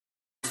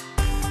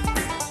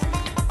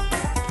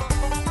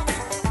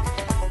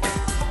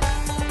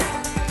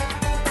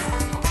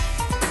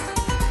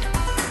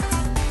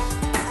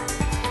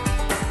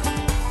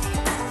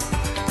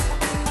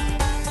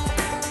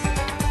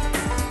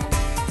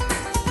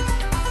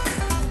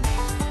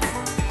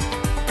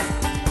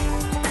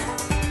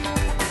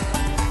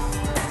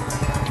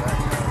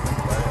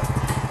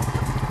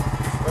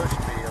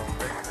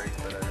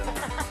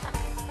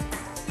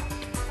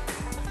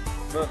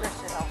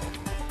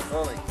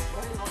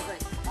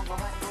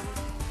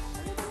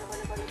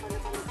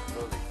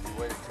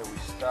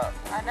stop.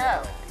 I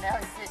know. Now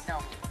he's sitting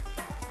on me.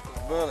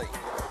 Bully.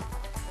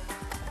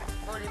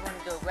 Bully want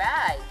to go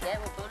right. That's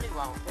what Bully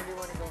wants. Bully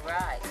want to go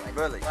right.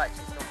 Bully. Watch,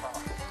 he's going to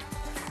fall.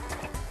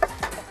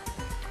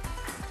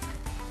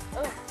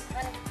 Oh,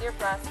 honey, deer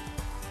flies.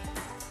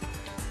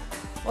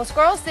 Well,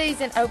 squirrel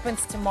season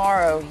opens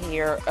tomorrow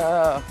here.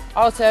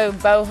 Also,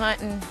 bow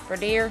hunting for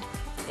deer.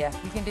 Yeah,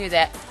 you can do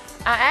that.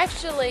 I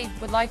actually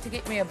would like to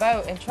get me a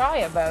bow and try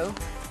a bow.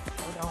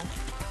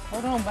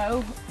 Hold on,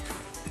 bow.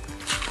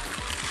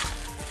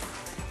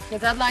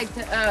 Because I'd like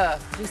to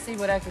just see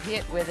what I could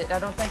hit with it. I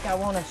don't think I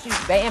want to shoot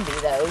Bambi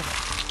though,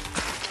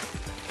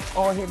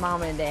 or his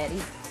mama and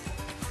daddy.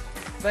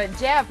 But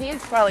Jeff,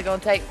 he's probably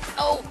gonna take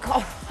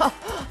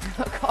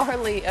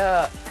Carly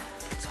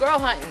squirrel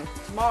hunting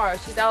tomorrow.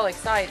 She's all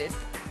excited.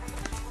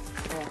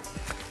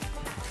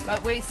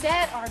 But we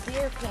set our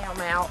deer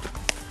cam out,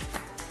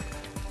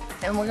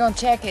 and we're gonna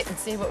check it and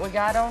see what we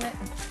got on it.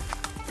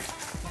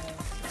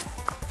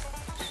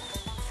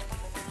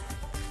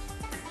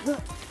 Look.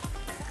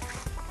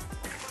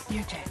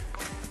 Deer tag.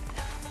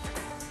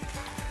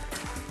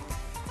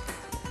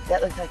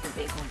 That looks like a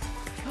big one.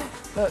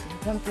 Look, you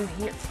come through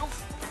here.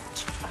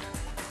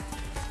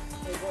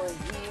 They go in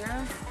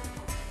here.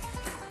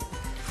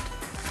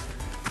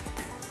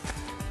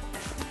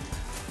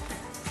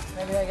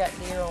 Maybe I got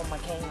deer on my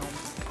cam.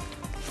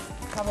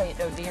 Probably ain't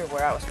no deer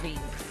where I was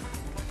feeding.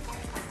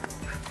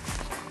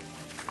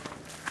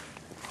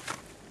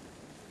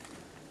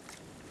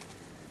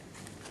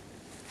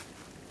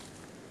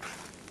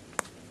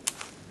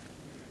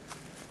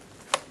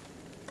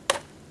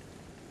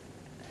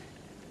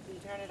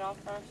 Turn it off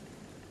first?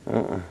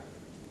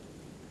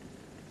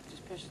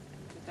 Just push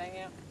the thing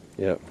out?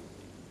 Yep.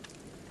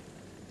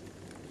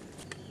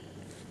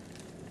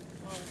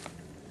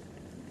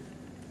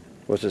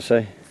 What's it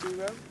say?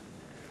 0.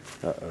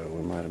 Uh-oh,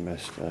 we might have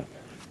messed up.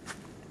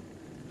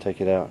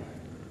 Take it out.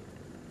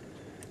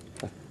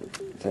 I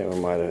think we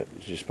might have,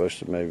 you're supposed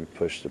to maybe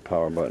push the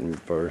power button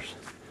first.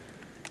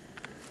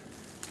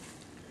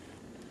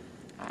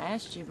 I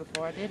asked you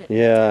before I did it.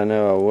 Yeah, I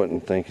know, I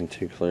wasn't thinking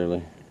too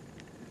clearly.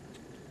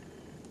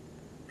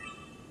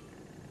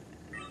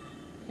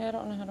 Yeah, I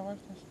don't know how to work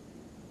this.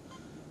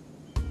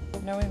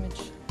 No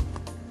image.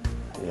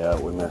 Yeah,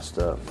 we messed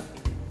up.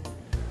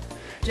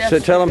 Jeff So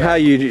tell them how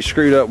you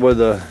screwed up with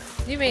the...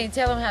 You mean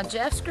tell them how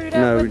Jeff screwed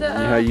up with the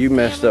how you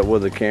messed camera? up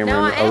with the camera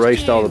No, and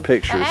erased all the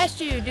pictures. I asked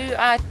you, do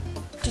I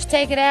just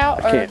take it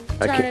out or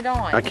turn it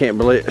on? I can't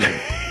believe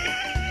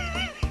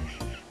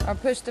Or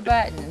push the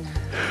button?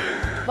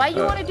 Why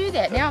you want to do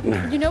that? Now,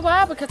 you know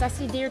why? Because I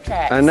see deer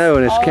tracks. I know,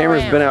 and this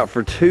camera's been out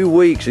for 2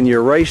 weeks and you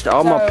erased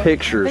all my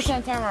pictures. We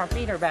can turn our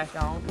feeder back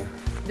on.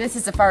 This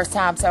is the first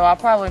time, so I'll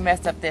probably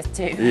mess up this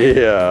too.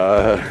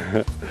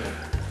 Yeah.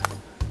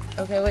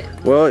 Okay, wait.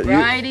 Well,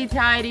 righty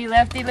tighty,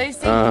 lefty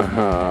loosey.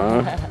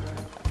 Uh-huh.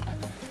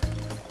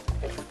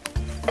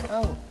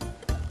 Oh,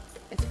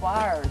 it's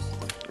wires.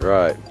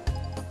 Right.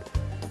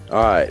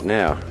 All right,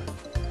 now,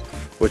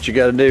 what you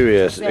got to do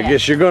is, I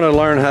guess you're going to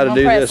learn how to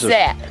do this.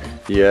 Set.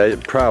 Yeah,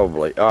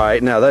 probably. All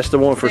right, now that's the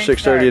one for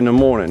 6:30 in the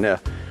morning. Now,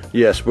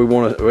 yes, we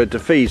want to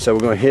feed, so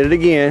we're going to hit it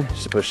again.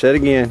 So push that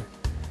again.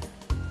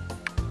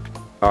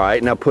 All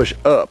right, now push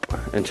up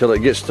until it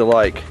gets to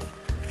like.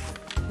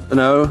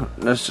 No,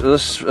 let's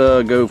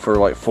go for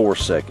like 4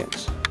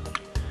 seconds.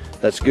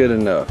 That's good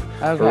enough.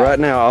 Okay. For right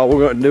now, all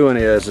we're doing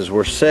is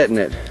we're setting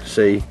it.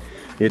 See,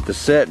 hit the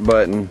set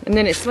button. And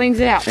then it swings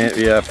it out. And,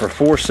 yeah, for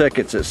 4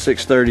 seconds at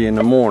 6:30 in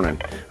the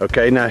morning.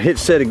 Okay, now hit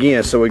set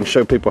again so we can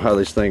show people how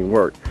this thing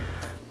works.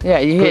 Yeah,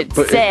 you hit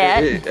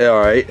set. All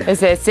right. It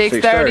says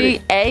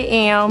 6:30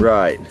 a.m.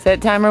 Right.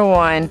 Set timer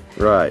 1.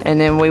 Right. And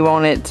then we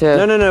want it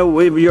to. No.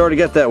 You already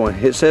got that one.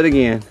 Hit set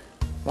again.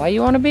 Why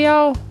you want to be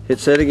all? Hit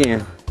set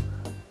again.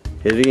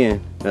 Hit it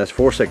again. That's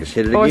 4 seconds.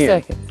 Hit it again. 4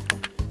 seconds.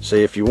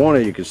 See, if you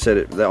wanted, you could set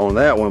it on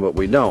that one, but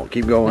we don't.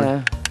 Keep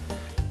going.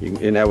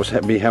 And that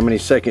would be how many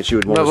seconds you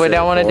would want to set it. But we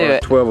don't want to do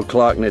it. 12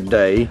 o'clock in the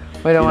day.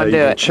 We don't want to do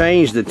it. You can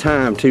change the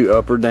time to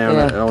up or down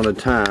on the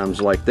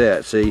times like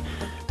that. See,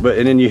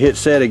 and then you hit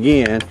set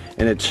again,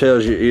 and it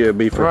tells you it'll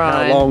be for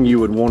how long you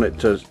would want it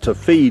to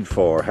feed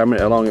for. How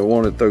long it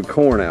wanted to throw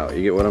corn out.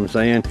 You get what I'm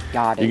saying?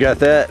 Got it. You got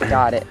that?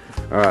 Got it.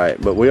 All right,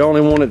 but we only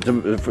want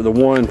it for the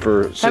one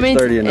for 6:30 in the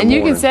morning. And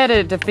you can set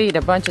it to feed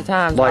a bunch of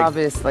times, like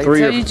obviously. So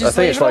you just I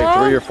think it's like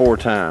 3 or 4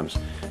 times.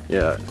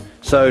 Yeah.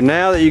 So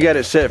now that you got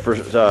it set for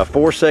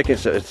 4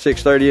 seconds at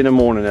 6:30 in the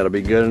morning, that'll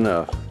be good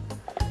enough.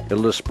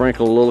 It'll just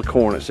sprinkle a little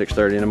corn at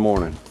 6:30 in the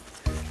morning.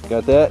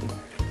 Got that?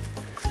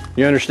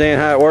 You understand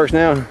how it works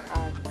now?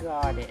 I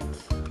got it,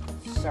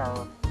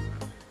 sir.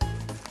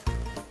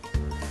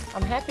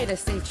 I'm happy to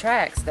see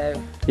tracks though.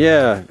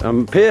 Yeah,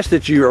 I'm pissed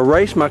that you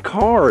erased my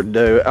card,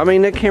 dude. I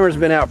mean, that camera's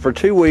been out for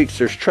 2 weeks.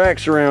 There's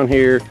tracks around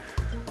here,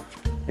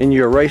 and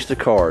you erased the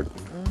card.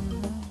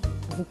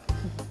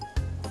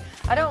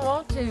 I don't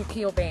want to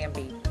kill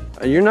Bambi.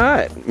 You're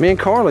not. Me and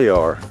Carly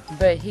are.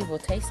 But he will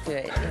taste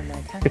good in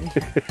my tummy.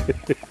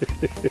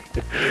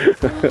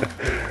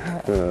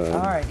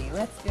 Alrighty,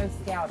 let's go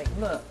scouting.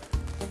 Look.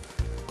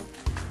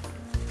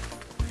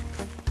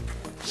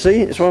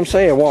 See, that's what I'm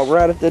saying. Walk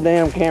right at the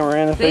damn camera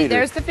and the See, feeder.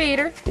 there's the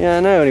feeder. Yeah, I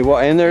know.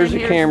 And there's And the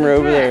here's camera the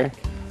over there.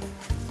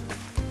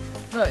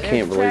 Look, there's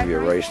Can't the believe track you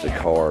right erased the there.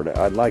 card.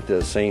 I'd like to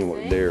have seen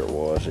what deer it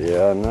was.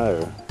 Yeah, I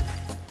know.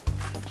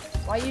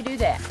 Why you do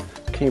that?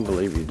 Can't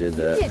believe you did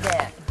You that. did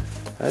that.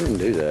 I didn't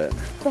do that.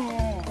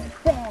 Bad.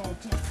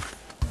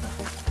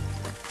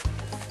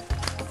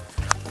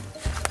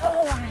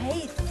 Oh, I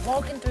hate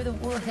walking through the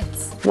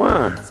woods.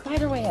 Why?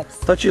 Spider webs.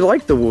 Thought you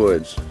liked the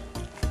woods.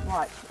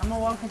 Watch. I'm gonna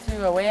walk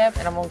into a web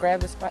and I'm gonna grab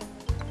the spider.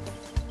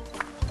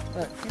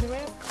 Look, see the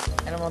web?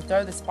 And I'm gonna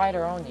throw the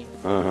spider on you.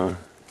 Uh-huh.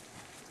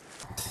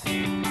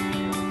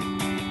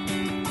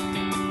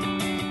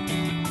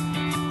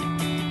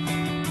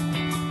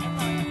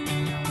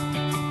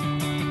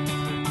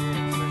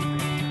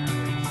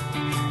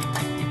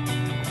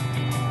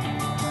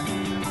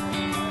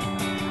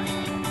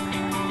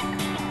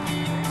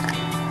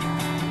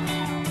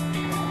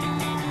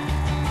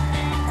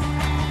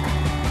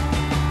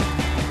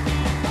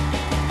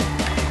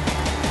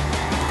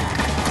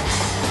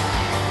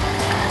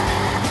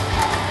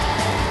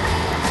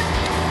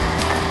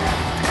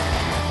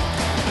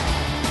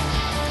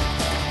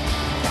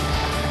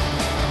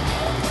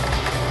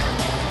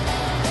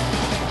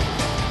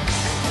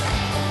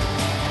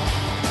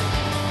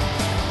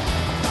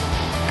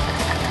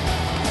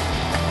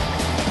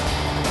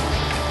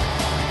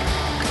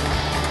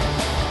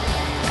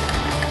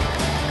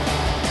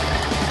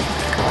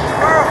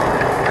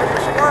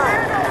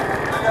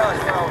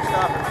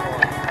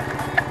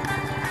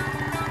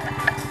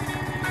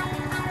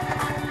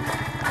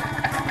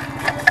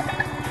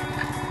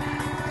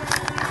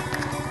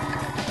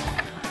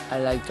 I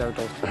like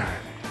turtles.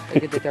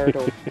 Look at the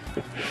turtle.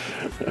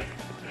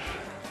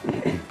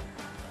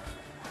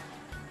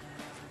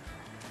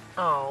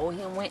 Oh,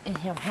 he went in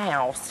his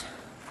house.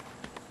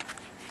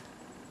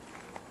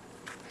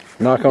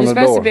 Knock on You're the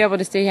supposed door. to be able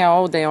to see how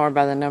old they are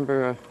by the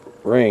number of...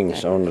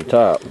 Rings on the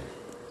top.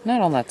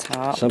 Not on the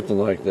top. Something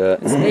like that.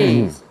 It's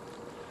these,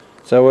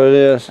 Is that what it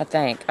is? I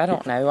think. I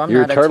don't know.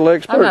 You're a turtle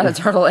expert? I'm not a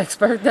turtle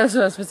expert. That's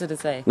what I was supposed to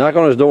say. Knock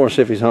on his door and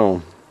see if he's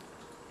home.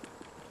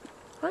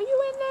 Are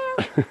you in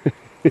there?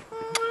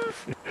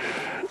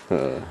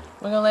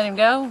 We're going to let him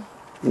go?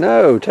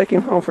 No, take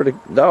him home for the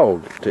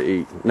dog to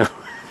eat. No.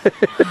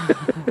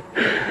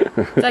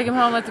 Take him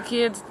home, let the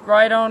kids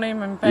write on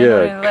him and paint on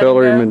him Yeah, and let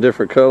color him him go? in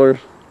different colors.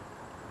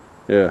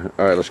 Yeah,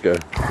 all right, let's go.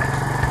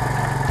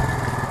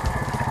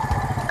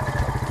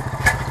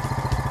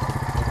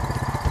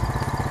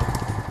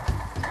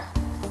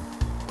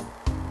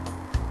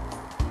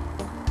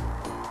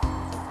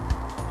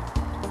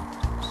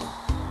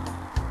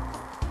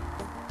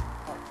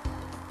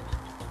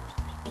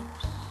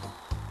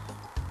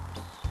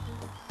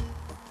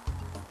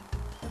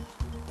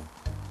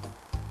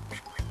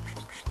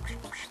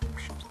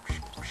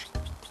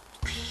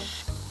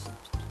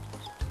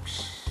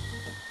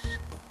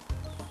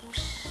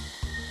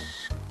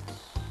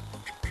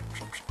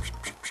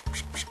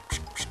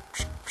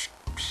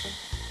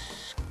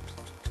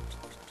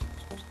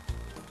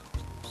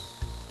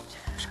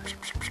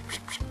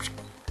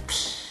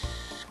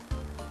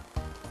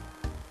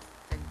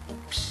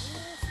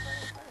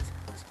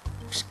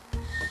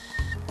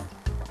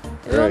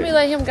 You want me to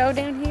let him go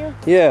down here?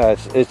 Yeah,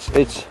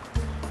 it's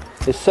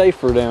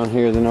safer down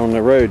here than on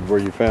the road where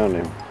you found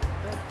him.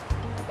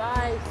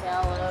 Bye,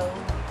 fellow.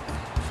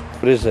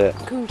 What is that?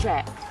 Coon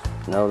track.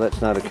 No,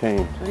 that's not a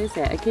cane. What is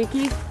that? A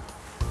kiki?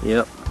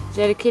 Yep, Is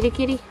that a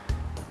kitty?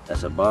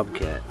 that's a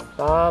bobcat.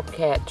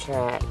 Bobcat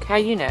track. How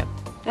you know?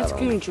 That's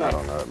coon I track.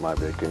 don't know, it might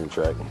be a coon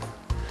track.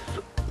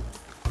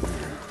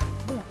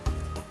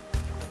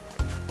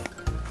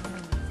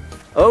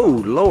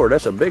 Oh Lord,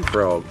 that's a big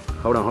frog.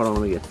 Hold on,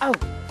 let me get. Oh.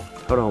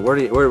 Hold on, where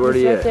do He's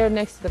you right at? there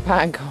next to the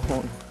pine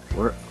cone.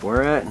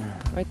 Where at?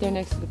 Right there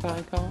next to the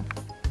pine cone.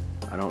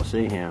 I don't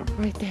see him.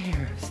 Right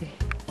there. See?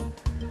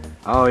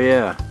 Oh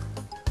yeah.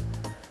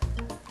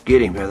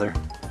 Get him, Heather.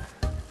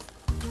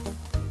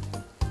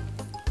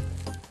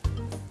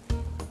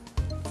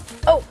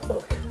 Oh,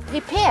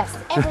 he pissed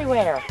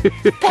everywhere.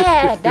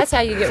 Bad. That's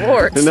how you get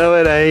warts. No,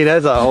 it ain't.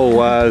 That's a whole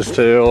wise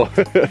tale.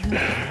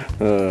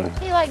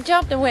 He like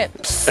jumped and went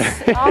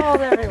all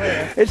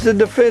everywhere. It's a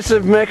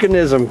defensive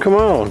mechanism. Come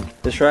on.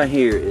 This right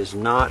here is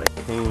not a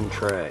coon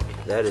track.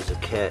 That is a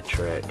cat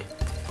track.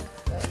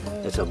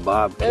 It's a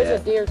bobcat.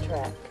 There's a deer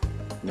track.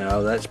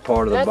 No, that's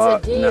part of the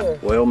That's a deer. No,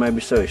 well,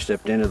 maybe so. He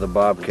stepped into the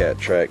bobcat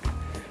track,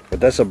 but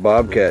that's a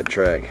bobcat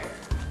track.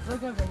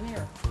 Look over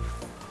here.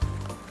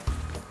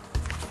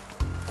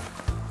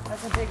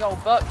 That's a big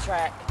old buck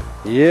track.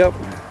 Yep.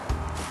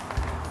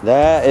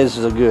 That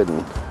is a good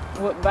one.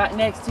 Right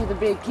next to the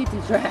big kitty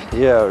track.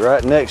 Yeah,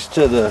 right next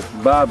to the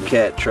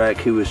bobcat track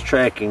who was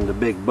tracking the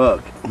big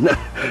buck.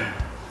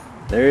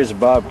 There is a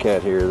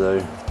bobcat here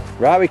though.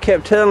 Robbie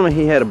kept telling me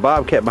he had a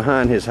bobcat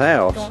behind his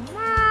house.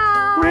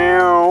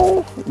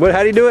 Meow. What?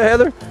 How do you do it,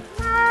 Heather?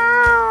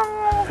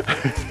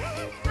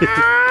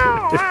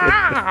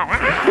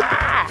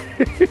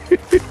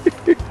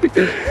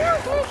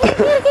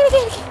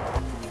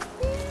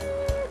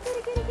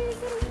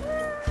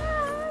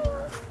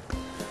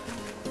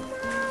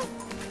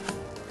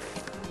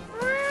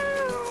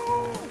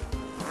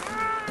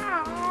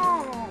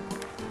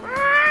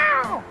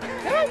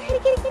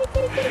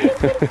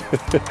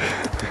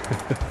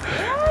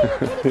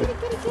 Kitty.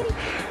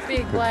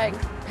 Big black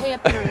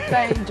panther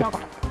thing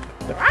jumping.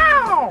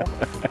 Ow!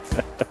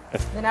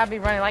 Then I'd be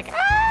running like,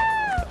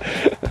 ah!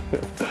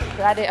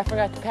 But I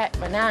forgot to pack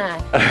my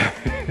 9.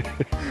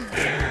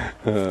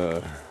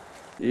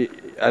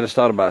 I just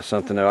thought about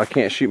something though. I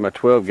can't shoot my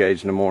 12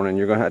 gauge in the morning.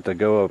 You're gonna have to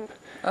go up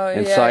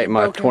and sight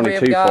my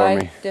 22 for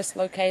me.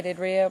 Dislocated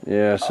rib.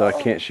 Yeah, so I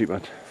can't shoot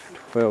my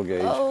 12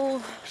 gauge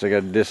because I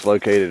got a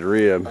dislocated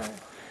rib.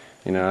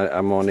 You know,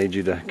 I'm gonna need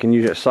you to. Can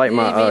you sight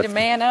my? You need to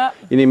man up.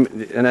 You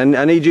need, and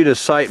I need you to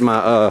sight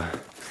my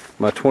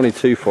my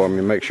 22 for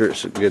me. Make sure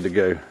it's good to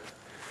go.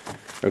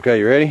 Okay,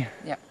 you ready?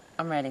 Yep,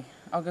 I'm ready.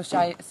 I'll go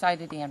sight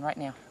it in right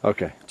now.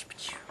 Okay.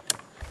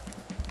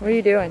 What are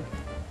you doing?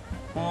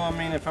 Well, I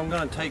mean, if I'm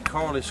gonna take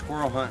Carly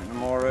squirrel hunting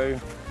tomorrow,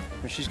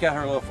 and she's got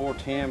her little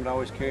 410, but I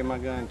always carry my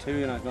gun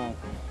too, and I'm gonna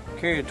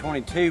carry a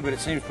 22. But it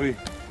seems we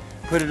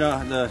put it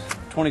on the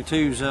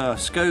 22's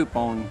scope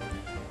on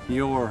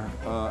your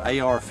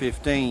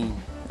AR-15.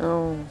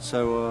 Oh.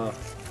 So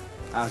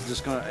I was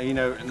just gonna, you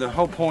know, the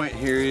whole point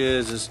here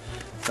is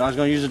I was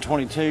gonna use a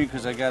 22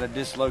 because I got a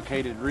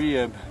dislocated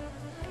rib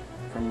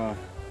from a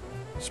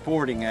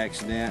sporting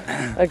accident.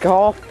 A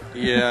golf?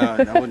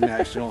 Yeah, I wouldn't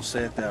actually don't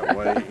say it that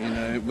way, you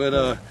know.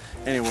 But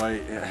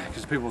anyway,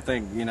 because people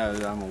think, you know,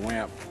 that I'm a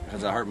wimp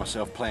because I hurt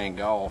myself playing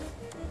golf.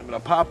 But I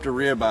popped a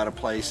rib out of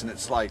place, and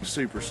it's like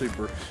super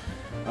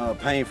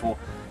painful.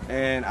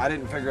 And I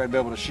didn't figure I'd be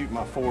able to shoot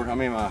my not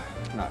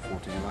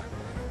 410, my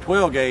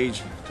 12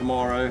 gauge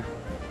tomorrow.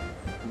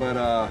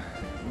 But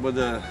with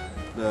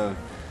the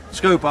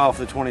scope off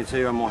the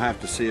 22, I'm gonna have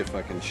to see if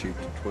I can shoot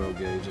the 12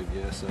 gauge, I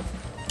guess. So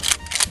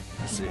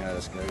let's see how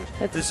this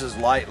goes. This is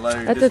light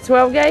load. That's a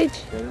 12 gauge?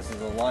 Yeah, this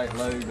is a light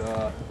load,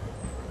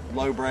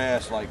 low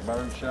brass, like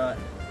bird shot.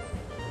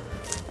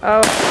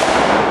 Oh.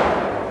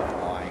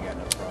 Oh, I ain't got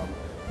no problem.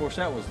 Of course,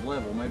 that was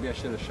level. Maybe I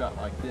should have shot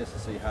like this to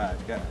see how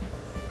it's got.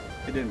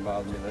 It didn't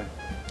bother me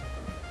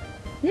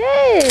though.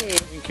 Yay! You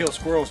can kill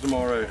squirrels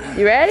tomorrow.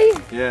 You ready?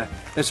 Yeah.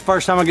 It's the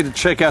first time I get to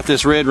check out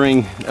this red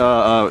ring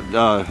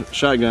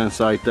shotgun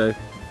sight though.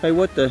 Hey,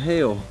 what the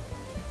hell?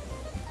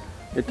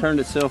 It turned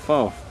itself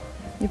off.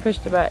 You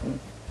pushed the button.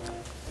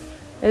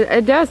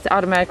 It does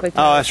automatically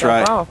turn that's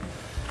right. off.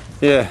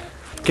 Yeah.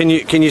 Can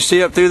you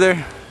see up through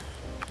there?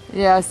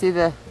 Yeah, I see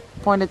the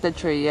point at the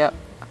tree. Yep.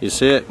 You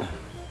see it?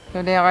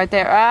 Go down right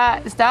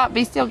there. Stop.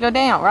 Be still. Go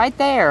down right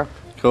there.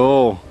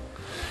 Cool.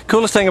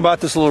 Coolest thing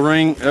about this little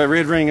ring,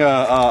 red ring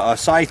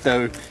sight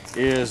though,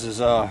 is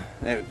that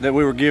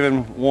we were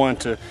given one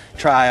to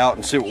try out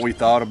and see what we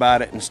thought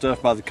about it and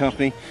stuff by the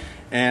company,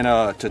 and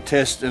to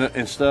test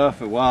and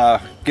stuff. And while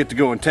I get to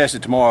go and test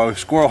it tomorrow,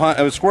 squirrel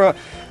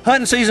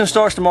hunting season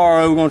starts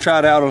tomorrow. We're gonna try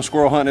it out on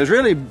squirrel hunting. It's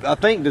really, I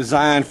think,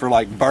 designed for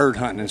like bird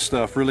hunting and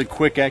stuff. Really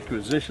quick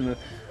acquisition of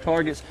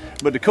targets.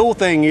 But the cool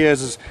thing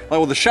is like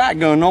with a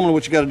shotgun, normally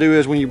what you got to do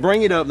is when you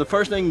bring it up, the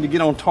first thing to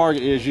get on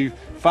target is you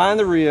find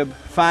the rib,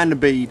 find the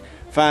bead,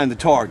 find the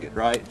target,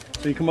 right?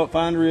 So you come up,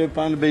 find the rib,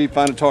 find the bead,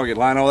 find the target,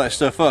 line all that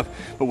stuff up.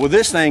 But with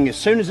this thing, as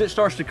soon as it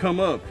starts to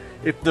come up,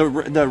 if the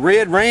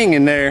red ring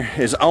in there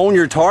is on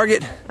your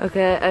target.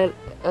 Okay,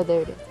 oh,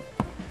 there it is.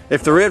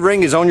 If the red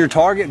ring is on your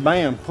target,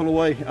 bam, pull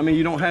away. I mean,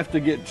 you don't have to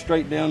get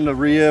straight down the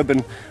rib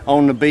and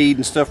on the bead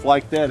and stuff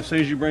like that. As soon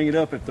as you bring it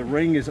up, if the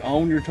ring is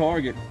on your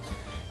target,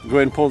 go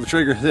ahead and pull the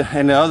trigger.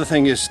 And the other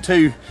thing is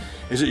too,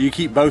 is that you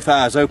keep both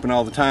eyes open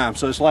all the time.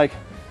 So it's like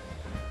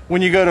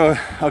when you go to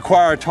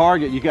acquire a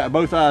target, you got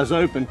both eyes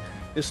open.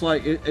 It's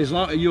like, as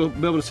long as you'll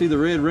be able to see the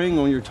red ring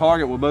on your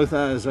target with both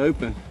eyes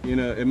open, you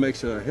know, it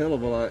makes it a hell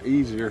of a lot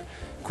easier,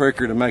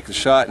 quicker to make the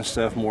shot and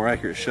stuff, more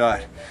accurate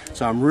shot.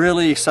 So I'm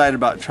really excited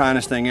about trying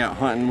this thing out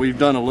hunting. We've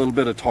done a little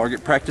bit of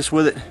target practice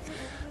with it,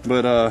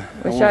 but I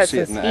want to see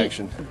it in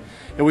action.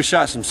 And we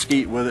shot some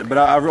skeet with it, but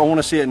I want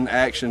to see it in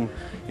action.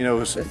 You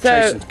know,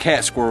 chasing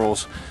cat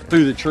squirrels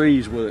through the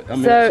trees with it. I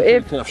mean, it's a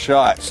pretty tough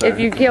shot. So. If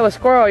you kill a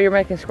squirrel, you're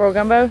making squirrel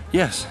gumbo?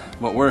 Yes,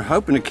 but we're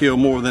hoping to kill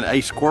more than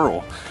a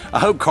squirrel. I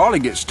hope Carly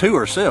gets 2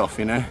 herself,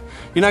 you know.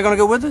 You're not going to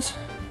go with us?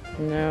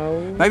 No.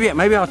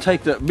 Maybe I'll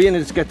take being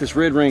it's got this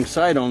red ring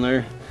sight on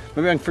there,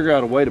 maybe I can figure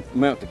out a way to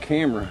mount the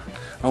camera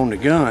on the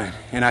gun,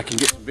 and I can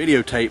get some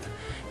videotape,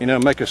 you know,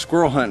 make a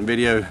squirrel hunting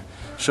video,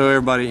 show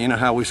everybody, you know,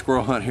 how we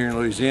squirrel hunt here in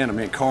Louisiana.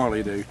 Me and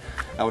Carly do.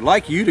 I would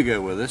like you to go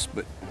with us,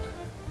 but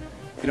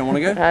you don't want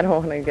to go? I don't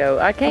want to go.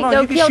 I can't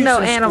go kill no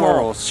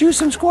animal. Shoot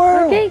some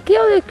squirrels. I can't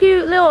kill the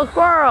cute little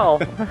squirrel.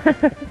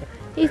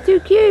 He's too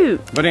cute.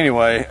 But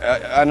anyway,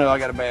 I know I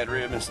got a bad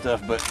rib and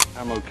stuff, but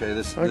I'm okay.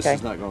 This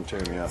is not going to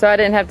tear me up. So I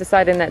didn't have to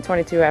sight in that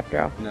 22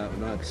 after all? No,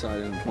 not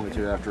sight in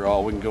 22 after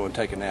all. We can go and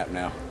take a nap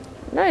now.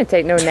 No, I didn't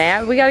take no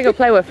nap. We got to go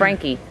play with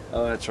Frankie.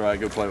 Oh, that's right.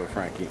 Go play with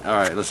Frankie. All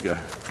right, let's go.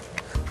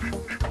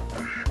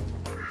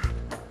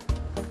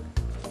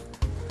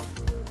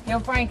 Yo,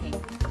 Frankie.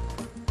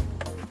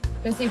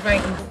 Go see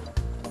Frankie.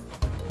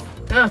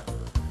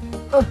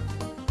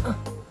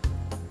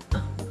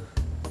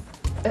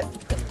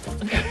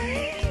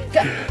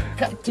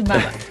 Cut to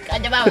mama.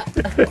 Cut to mama.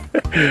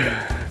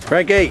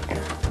 Frankie.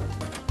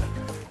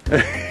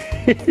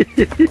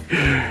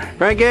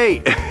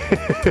 Frankie!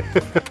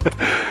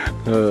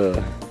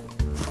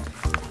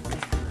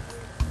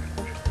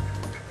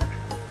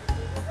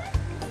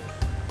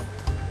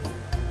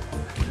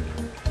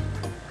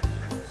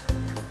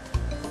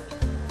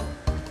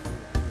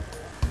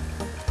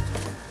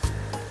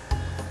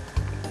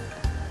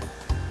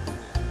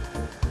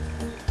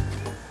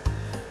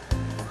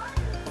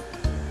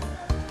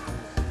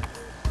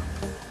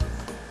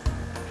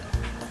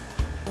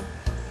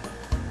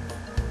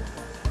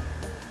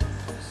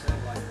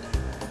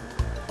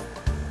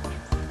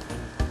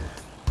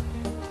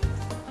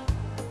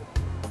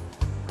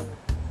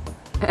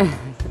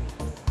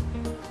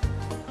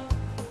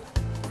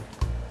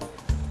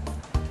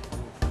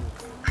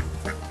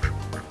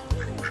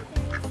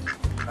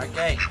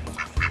 Okay.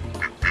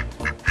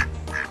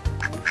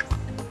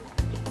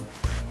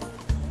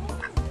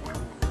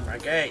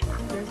 Okay.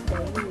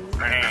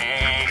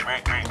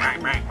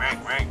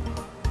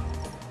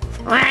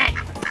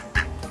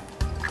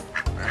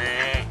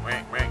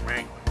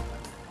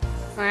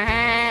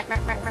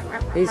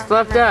 He's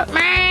fluffed up.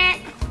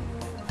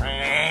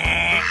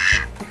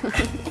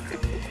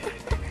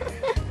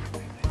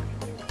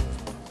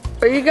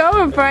 Where you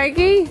going,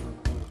 Frankie?